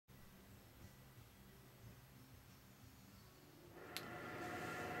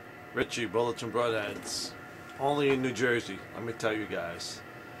Richie, Bulletin Broadheads. Only in New Jersey, let me tell you guys.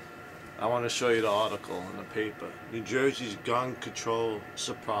 I want to show you the article in the paper. New Jersey's gun control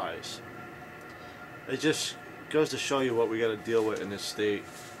surprise. It just goes to show you what we got to deal with in this state.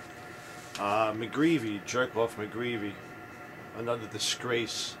 McGreevey, jerk-off McGreevey, another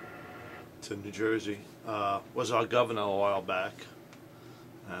disgrace to New Jersey, was our governor a while back.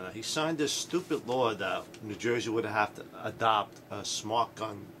 And he signed this stupid law that New Jersey would have to adopt a smart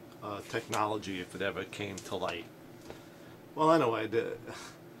gun technology if it ever came to light. Well, anyway,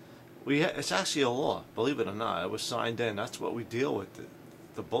 it's actually a law, believe it or not. It was signed in. That's what we deal with,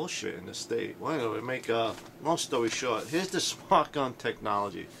 the bullshit in the state. Well, anyway, make a long story short, here's the smart gun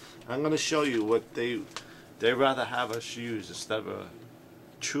technology. I'm going to show you what they rather have us use instead of a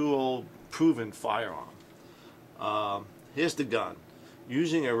true old proven firearm. Here's the gun.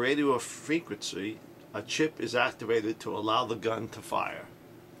 Using a radio frequency, a chip is activated to allow the gun to fire.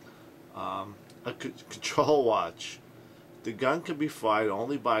 A control watch. The gun can be fired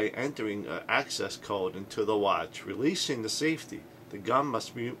only by entering an access code into the watch, releasing the safety. The gun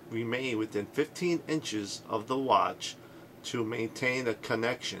must remain within 15 inches of the watch to maintain a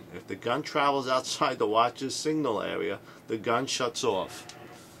connection. If the gun travels outside the watch's signal area, the gun shuts off.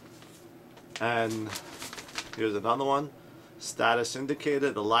 And here's another one. Status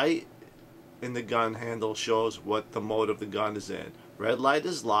indicator. The light in the gun handle shows what the mode of the gun is in. Red light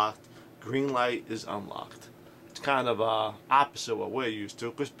is locked. Green light is unlocked. It's kind of opposite what we're used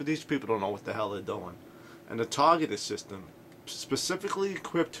to, but these people don't know what the hell they're doing. And the targeted system, specifically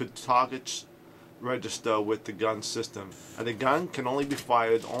equipped to targets register with the gun system, and the gun can only be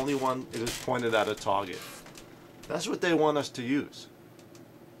fired only when it is pointed at a target. That's what they want us to use.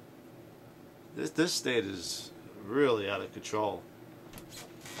 This state is really out of control.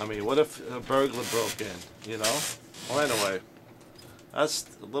 I mean, what if a burglar broke in, you know? Well, anyway, that's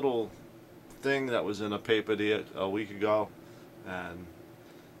a little thing that was in a paper a week ago, and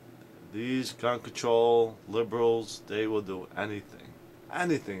these gun control liberals, they will do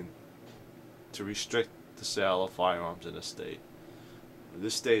anything to restrict the sale of firearms in the state.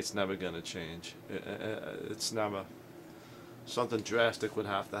 This state's never going to change. It's never. Something drastic would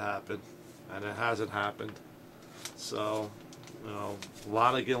have to happen, and it hasn't happened. So, you know, a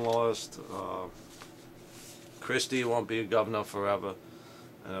lot are getting lost. Christie won't be a governor forever,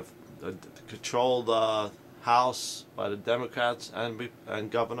 and if the controlled House by the Democrats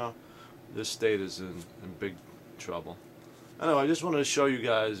and governor, this state is in big trouble. Anyway, I just wanted to show you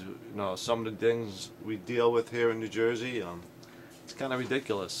guys, you know, some of the things we deal with here in New Jersey. It's kind of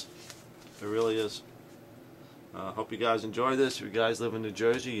ridiculous. It really is. Hope you guys enjoy this. If you guys live in New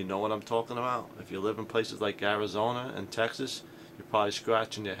Jersey, you know what I'm talking about. If you live in places like Arizona and Texas, you're probably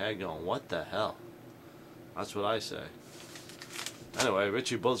scratching your head going, what the hell? That's what I say. Anyway,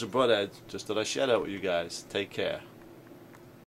 Richie, Bulls and Broadheads, just thought I'd share that with you guys. Take care.